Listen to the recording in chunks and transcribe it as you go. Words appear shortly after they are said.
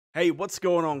Hey, what's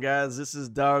going on, guys? This is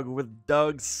Doug with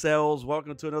Doug Sells.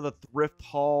 Welcome to another thrift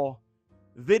haul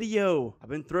video. I've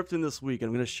been thrifting this week. I'm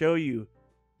going to show you,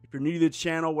 if you're new to the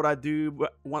channel, what I do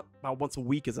about once a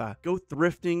week is I go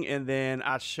thrifting, and then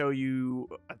I tell you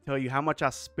how much I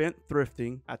spent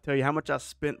thrifting. I tell you how much I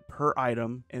spent per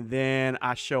item, and then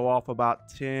I show off about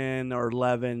 10 or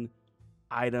 11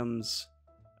 items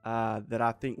that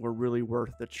I think were really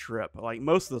worth the trip. Like,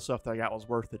 most of the stuff that I got was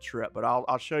worth the trip, but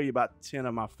I'll show you about 10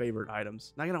 of my favorite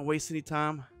items. Not gonna waste any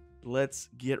time. Let's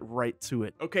get right to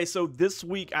it. Okay, so this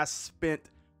week I spent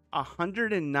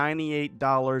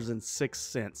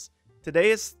 $198.06. Today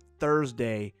is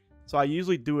Thursday, so I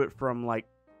usually do it from like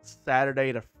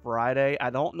Saturday to Friday.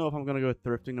 I don't know if I'm gonna go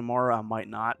thrifting tomorrow. I might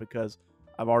not, because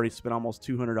I've already spent almost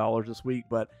 $200 this week,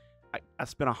 but I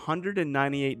spent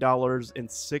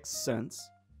 $198.06.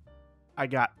 I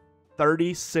got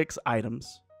 36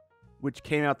 items, which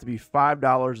came out to be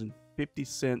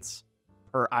 $5.50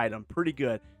 per item. Pretty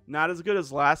good. Not as good as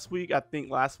last week. I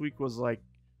think last week was like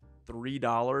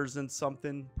 $3 and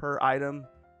something per item.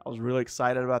 I was really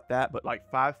excited about that, but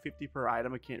like $5.50 per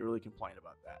item, I can't really complain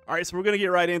about that. All right, so we're gonna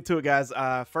get right into it, guys.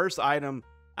 First item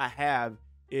I have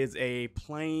is a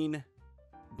plain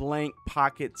blank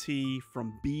pocket tee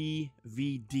from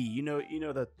BVD. You know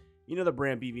the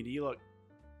brand BVD. Look.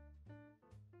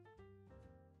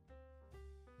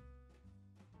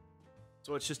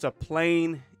 So it's just a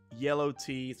plain yellow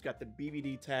tee. It's got the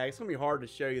BVD tag. It's gonna be hard to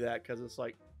show you that because it's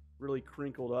like really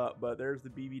crinkled up, but there's the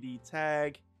BVD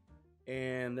tag,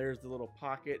 and there's the little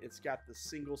pocket. It's got the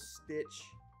single stitch.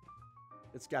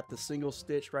 It's got the single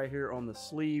stitch right here on the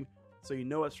sleeve, so you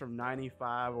know it's from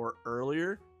 95 or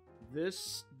earlier.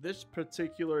 This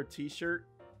particular t-shirt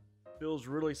feels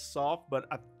really soft, but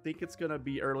I think it's gonna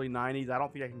be early 90s. I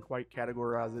don't think I can quite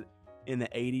categorize it in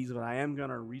the 80s, but I am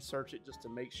gonna research it just to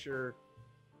make sure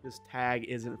this tag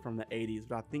isn't from the 80s,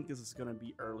 but I think this is going to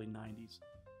be early 90s.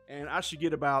 And I should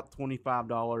get about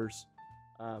 $25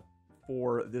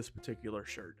 for this particular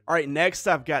shirt. All right, next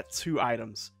I've got two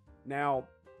items. Now,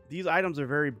 these items are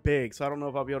very big, so I don't know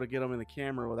if I'll be able to get them in the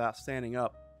camera without standing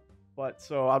up. But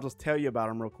so I'll just tell you about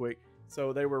them real quick.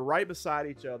 So they were right beside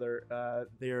each other.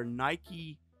 They're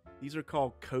Nike. These are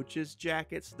called Coach's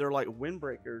jackets. They're like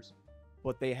windbreakers,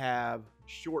 but they have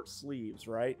short sleeves,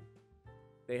 right?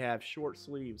 They have short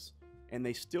sleeves, and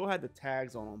they still had the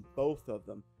tags on them, both of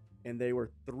them, and they were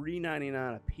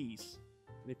 $3.99 a piece.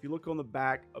 And if you look on the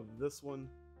back of this one,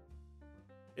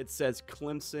 it says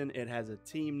Clemson. It has a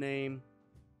team name,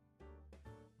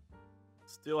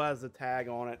 still has the tag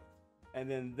on it.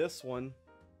 And then this one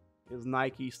is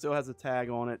Nike, still has a tag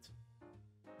on it,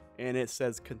 and it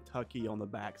says Kentucky on the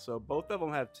back. So both of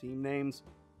them have team names,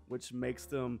 which makes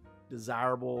them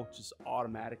desirable just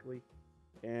automatically.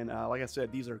 And like I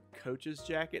said, these are Coach's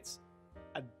jackets.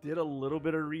 I did a little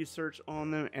bit of research on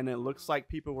them, and it looks like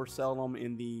people were selling them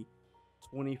in the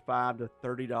 $25 to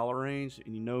 $30 range.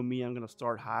 And you know me, I'm going to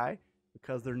start high.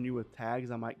 Because they're new with tags,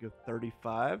 I might go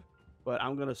 $35. But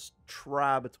I'm going to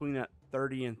try between that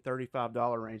 $30 and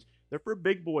 $35 range. They're for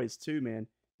big boys too, man.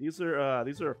 These are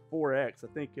 4X. I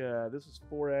think this is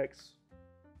 4X.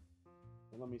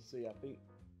 Let me see. I think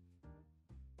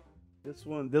this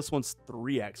one's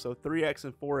 3X. So 3X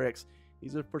and 4X,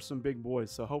 these are for some big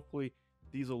boys. So hopefully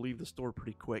these will leave the store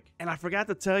pretty quick. And I forgot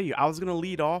to tell you, I was going to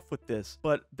lead off with this,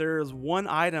 but there's one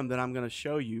item that I'm going to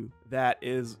show you that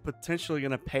is potentially going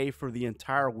to pay for the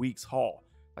entire week's haul.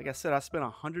 Like I said, I spent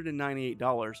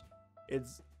 $198.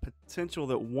 It's potential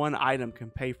that one item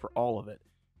can pay for all of it.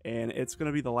 And it's going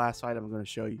to be the last item I'm going to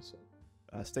show you. So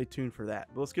stay tuned for that.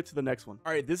 But let's get to the next one.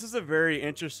 All right, this is a very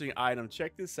interesting item.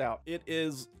 Check this out. It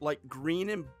is like green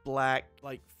and black,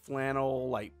 like flannel,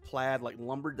 like plaid, like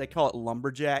lumber. They call it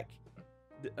lumberjack,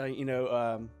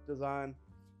 design.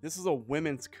 This is a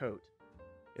women's coat.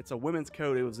 It's a women's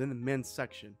coat. It was in the men's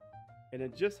section, and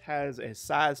it just has a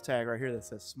size tag right here that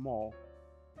says small.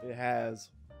 It has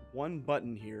one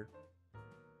button here.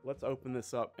 Let's open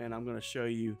this up, and I'm going to show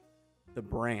you the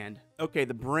brand. Okay,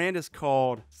 the brand is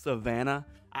called Savannah.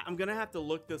 I'm gonna have to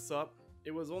look this up.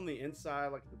 It was on the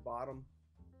inside, like the bottom.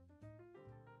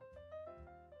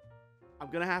 I'm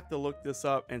gonna have to look this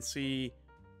up and see.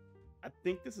 I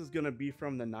think this is gonna be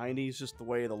from the 90s, just the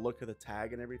way the look of the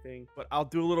tag and everything. But I'll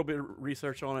do a little bit of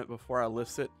research on it before I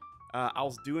list it. I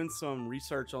was doing some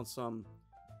research on some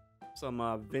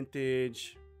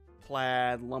vintage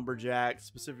plaid lumberjack,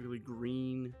 specifically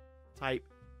green type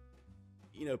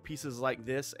pieces like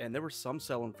this, and there were some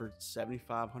selling for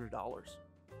 $7,500.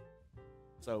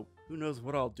 So who knows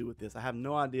what I'll do with this. I have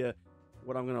no idea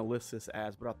what I'm going to list this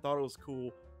as, but I thought it was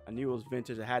cool. I knew it was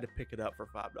vintage. I had to pick it up for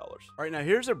 $5. All right, now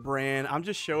here's a brand. I'm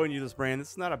just showing you this brand.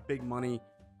 This is not a big money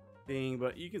thing,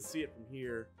 but you can see it from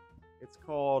here. It's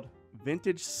called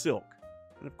Vintage Silk.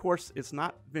 And of course, it's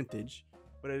not vintage,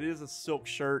 but it is a silk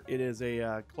shirt. It is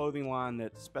a clothing line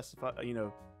that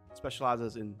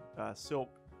specializes in silk,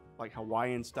 like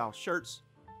Hawaiian style shirts.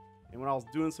 And when I was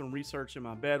doing some research in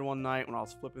my bed one night, when I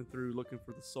was flipping through looking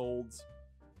for the solds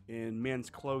in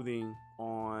men's clothing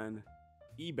on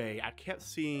eBay, I kept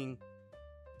seeing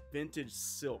vintage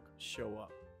silk show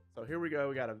up. So here we go.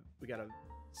 We got a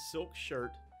silk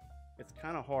shirt. It's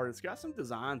kind of hard. It's got some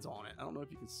designs on it. I don't know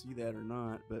if you can see that or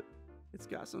not, but it's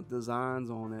got some designs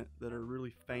on it that are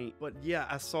really faint. But yeah,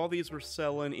 I saw these were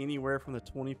selling anywhere from the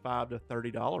 $25 to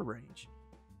 $30 range.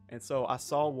 And so I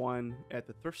saw one at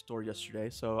the thrift store yesterday,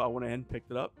 so I went ahead and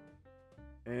picked it up.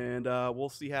 And we'll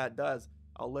see how it does.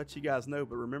 I'll let you guys know.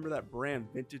 But remember that brand,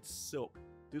 Vintage Silk.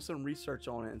 Do some research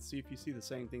on it and see if you see the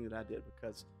same thing that I did,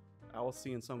 because I was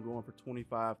seeing some going for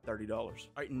 $25, $30. All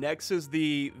right, next is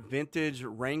the Vintage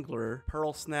Wrangler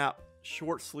Pearl Snap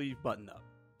short sleeve button up.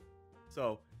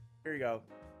 So here you go.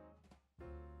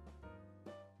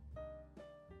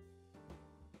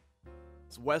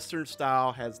 It's Western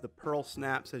style, has the pearl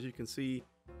snaps, as you can see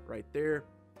right there.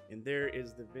 And there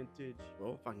is the vintage,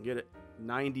 well, if I can get it,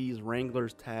 90s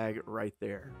Wranglers tag right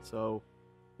there. So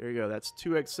there you go. That's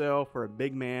 2XL for a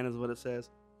big man is what it says.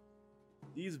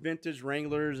 These vintage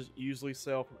Wranglers usually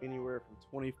sell from anywhere from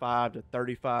 $25 to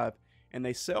 $35, and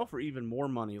they sell for even more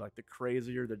money, like the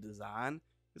crazier the design.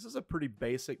 This is a pretty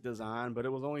basic design, but it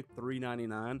was only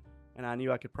 $3.99, and I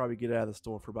knew I could probably get it out of the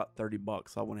store for about $30,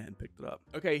 so I went ahead and picked it up.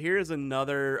 Okay, here's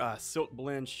another silk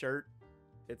blend shirt.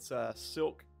 It's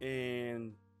silk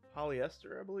and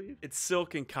polyester, I believe. It's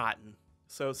silk and cotton.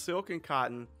 So silk and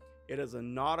cotton. It is a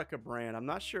Nautica brand. I'm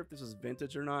not sure if this is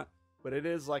vintage or not, but it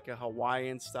is like a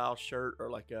Hawaiian style shirt, or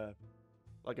like a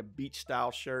beach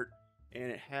style shirt,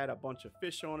 and it had a bunch of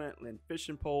fish on it and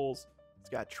fishing poles. It's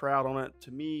got trout on it.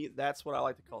 To me, that's what I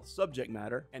like to call subject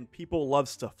matter, and people love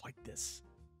stuff like this.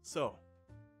 So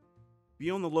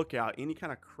be on the lookout. Any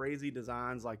kind of crazy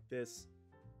designs like this,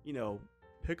 you know,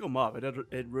 pick them up.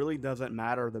 It really doesn't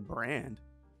matter the brand,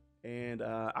 and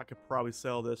I could probably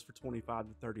sell this for $25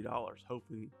 to $30.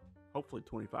 Hopefully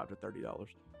 $25 to $30.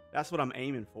 That's what I'm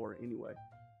aiming for anyway.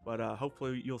 But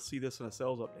hopefully you'll see this in a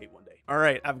sales update one day. All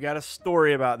right, I've got a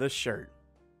story about this shirt.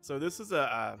 So this is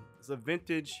it's a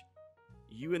vintage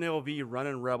UNLV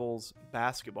Running Rebels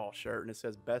basketball shirt, and it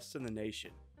says best in the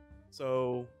nation.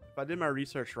 So if I did my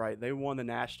research right, they won the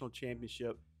national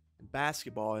championship in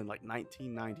basketball in like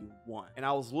 1991. And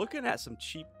I was looking at some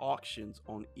cheap auctions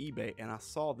on eBay, and I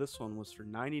saw this one was for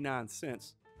 99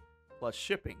 cents plus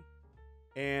shipping.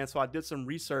 And so I did some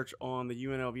research on the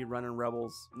UNLV Running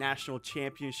Rebels national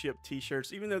championship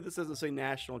t-shirts. Even though this doesn't say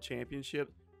national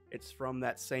championship, it's from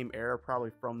that same era,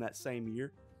 probably from that same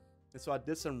year. And so I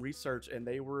did some research, and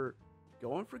they were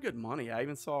going for good money. I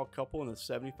even saw a couple in the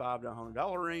 $75 to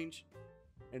 $100 range.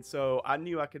 And so I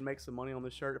knew I could make some money on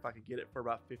this shirt if I could get it for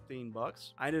about 15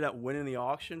 bucks. I ended up winning the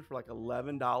auction for like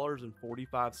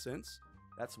 $11.45.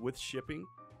 That's with shipping.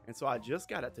 And so I just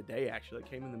got it today, actually. It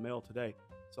came in the mail today.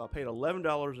 So I paid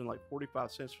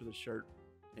 $11.45 for the shirt,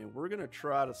 and we're going to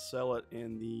try to sell it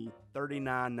in the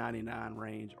 $39.99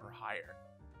 range or higher.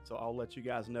 So I'll let you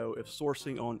guys know if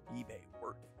sourcing on eBay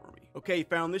worked for me. Okay,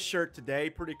 found this shirt today.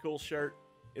 Pretty cool shirt.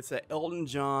 It's a Elton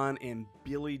John and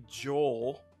Billy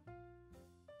Joel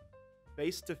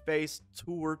face-to-face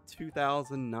tour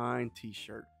 2009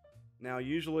 t-shirt. Now,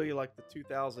 usually like the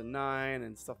 2009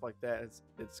 and stuff like that,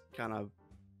 it's kind of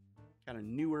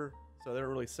newer, so they don't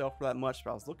really sell for that much.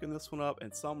 But I was looking this one up,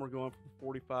 and some were going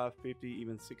for the $45, $50,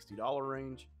 even $60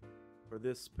 range for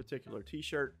this particular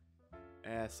t-shirt.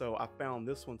 And so I found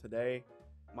this one today.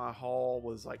 My haul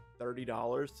was like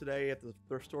 $30 today at the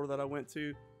thrift store that I went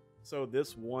to. So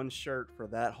this one shirt for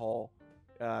that haul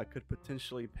could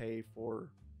potentially pay for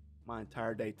my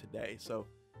entire day today. So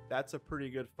that's a pretty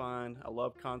good find. I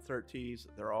love concert tees.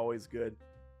 They're always good.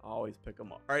 I always pick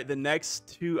them up. All right, the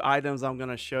next two items I'm going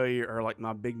to show you are like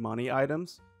my big money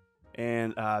items.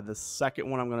 And the second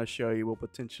one I'm going to show you will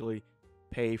potentially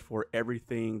pay for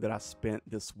everything that I spent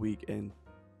this week. And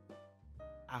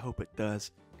I hope it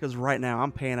does, because right now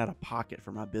I'm paying out of pocket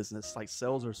for my business. Like,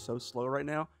 sales are so slow right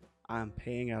now. I'm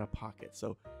paying out of pocket.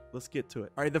 So let's get to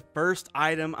it. All right, the first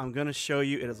item I'm going to show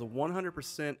you, it is a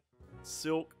 100%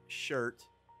 silk shirt.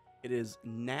 It is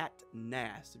Nat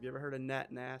Nast. Have you ever heard of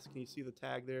Nat Nast? Can you see the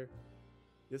tag there?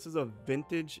 This is a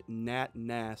vintage Nat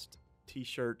Nast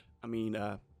t-shirt.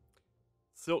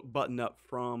 Silk button up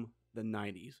from the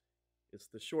 90s. It's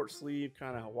the short sleeve,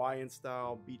 kind of Hawaiian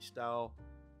style, beach style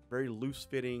very loose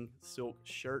fitting silk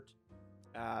shirt.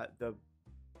 The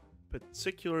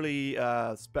particularly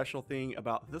special thing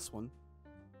about this one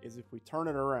is if we turn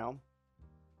it around,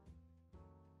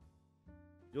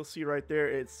 you'll see right there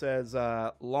it says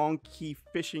Long Key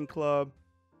Fishing Club.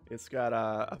 It's got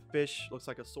a fish, looks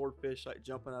like a swordfish, like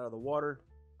jumping out of the water.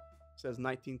 It says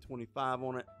 1925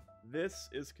 on it. This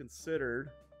is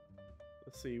considered,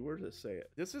 let's see, where does it say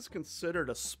it? This is considered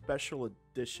a special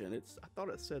edition. I thought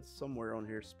it said somewhere on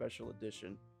here special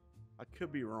edition. I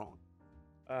could be wrong.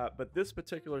 But this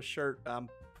particular shirt, I'm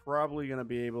probably going to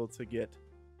be able to get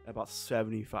about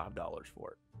 $75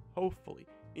 for it. Hopefully.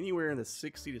 Anywhere in the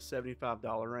 $60 to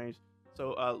 $75 range.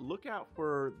 So look out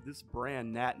for this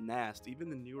brand, Nat Nast. Even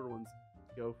the newer ones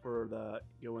go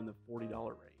in the $40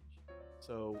 range.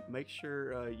 So make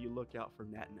sure you look out for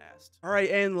Nat Nast. All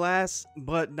right, and last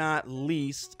but not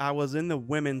least, I was in the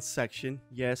women's section.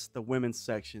 Yes, the women's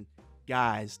section.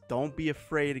 Guys, don't be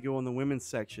afraid to go in the women's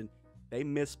section. They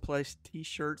misplaced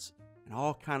t-shirts and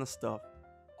all kind of stuff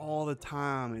all the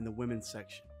time in the women's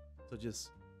section. So just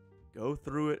go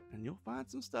through it and you'll find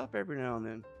some stuff every now and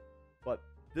then. But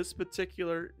this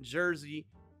particular jersey,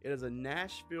 it is a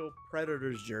Nashville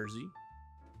Predators jersey.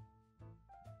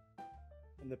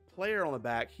 And the player on the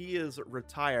back, he is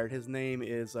retired. His name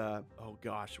is, oh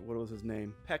gosh, what was his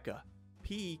name? Pekka.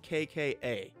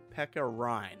 P-E-K-K-A. Pekka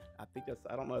Ryan. I think that's,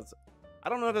 I don't know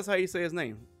if that's how you say his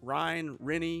name. Ryan,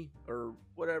 Rennie, or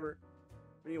whatever.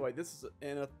 But anyway, this is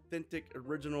an authentic,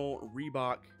 original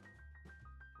Reebok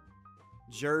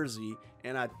jersey.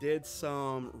 And I did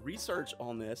some research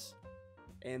on this.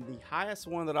 And the highest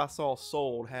one that I saw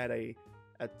sold had a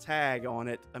tag on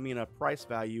it. I mean, a price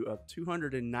value of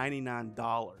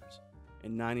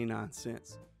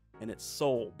 $299.99. And it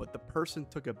sold, but the person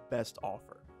took a best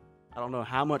offer. I don't know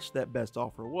how much that best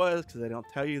offer was because they don't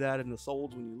tell you that in the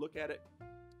solds when you look at it.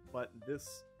 But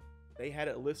they had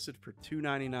it listed for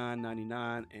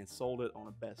 $299.99 and sold it on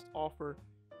a best offer.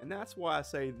 And that's why I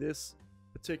say this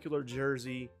particular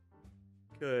jersey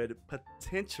could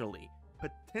potentially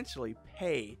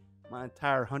pay my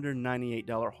entire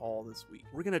 $198 haul this week.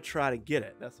 We're going to try to get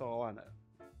it. That's all I know.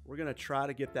 We're going to try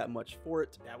to get that much for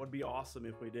it. That would be awesome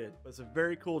if we did. But it's a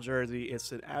very cool jersey.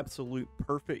 It's an absolute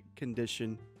perfect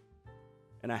condition.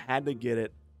 And I had to get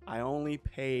it. I only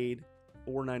paid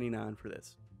 $4.99 for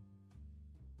this.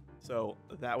 So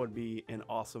that would be an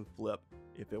awesome flip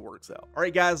if it works out. All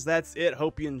right, guys, that's it.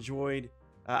 Hope you enjoyed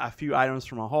a few items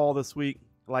from a haul this week.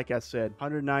 Like I said,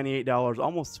 $198,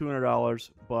 almost $200,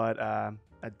 but I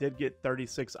did get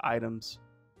 36 items.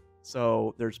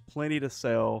 So there's plenty to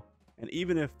sell. And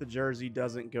even if the jersey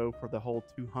doesn't go for the whole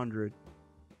 200,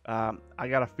 I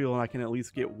got a feeling I can at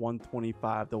least get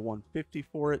 125 to 150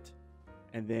 for it.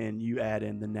 And then you add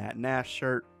in the Nat Nash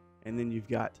shirt, and then you've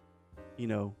got, you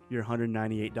know, your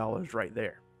 $198 right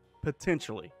there.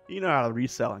 Potentially. You know how the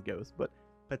reselling goes, but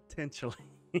potentially.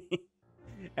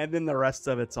 And then the rest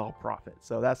of it's all profit.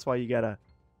 So that's why you gotta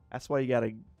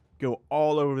go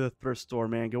all over the thrift store,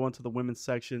 man. Go into the women's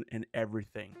section and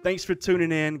everything. Thanks for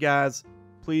tuning in, guys.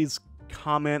 Please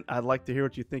comment. I'd like to hear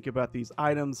what you think about these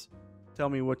items. Tell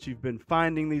me what you've been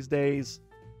finding these days.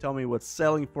 Tell me what's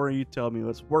selling for you. Tell me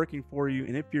what's working for you.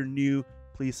 And if you're new,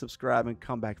 please subscribe and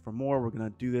come back for more. We're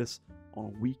going to do this on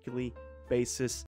a weekly basis.